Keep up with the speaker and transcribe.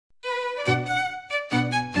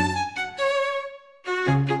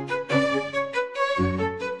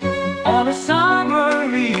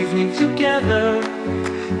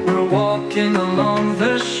walking along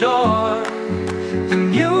the shore. The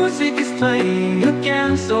music is playing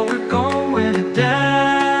again, so we're going to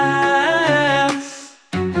dance.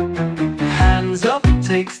 Hands up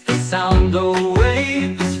takes the sound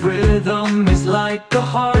away. This rhythm is like a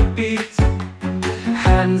heartbeat.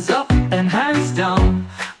 Hands up and hands down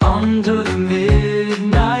under the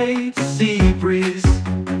midnight sea breeze.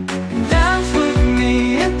 Dance with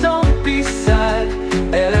me and don't be sad.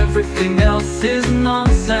 Everything else is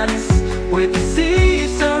nonsense. With the sea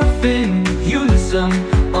surfing unison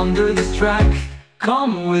under this track,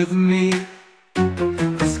 come with me.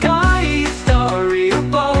 The sky is starry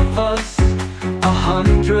above us.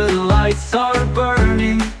 100 lights are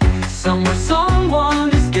burning. Somewhere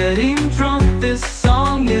someone is getting drunk. This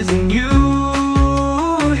song is a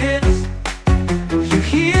new hit. You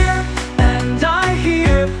hear and I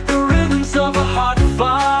hear the rhythms of a hot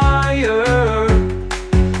fire.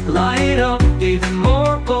 Light up even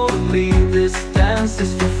more boldly. This dance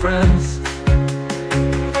is for friends.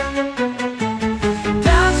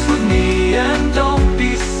 Dance with me and don't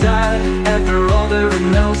be sad.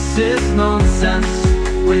 Everything else is nonsense.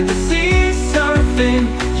 With the sea surfing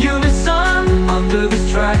unison under this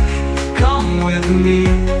track, come with me.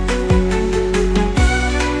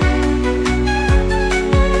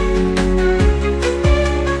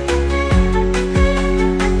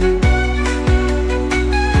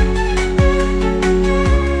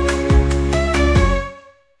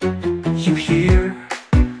 You hear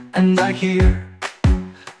and I hear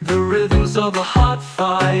the rhythms of a hot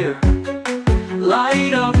fire.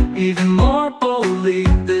 Light up even more boldly.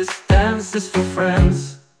 This dance is for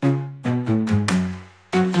friends.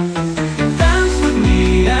 Dance with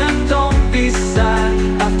me and don't be sad.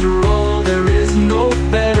 After all, there is no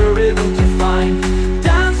better rhythm to find.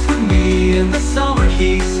 Dance with me in the summer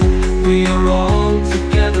heat.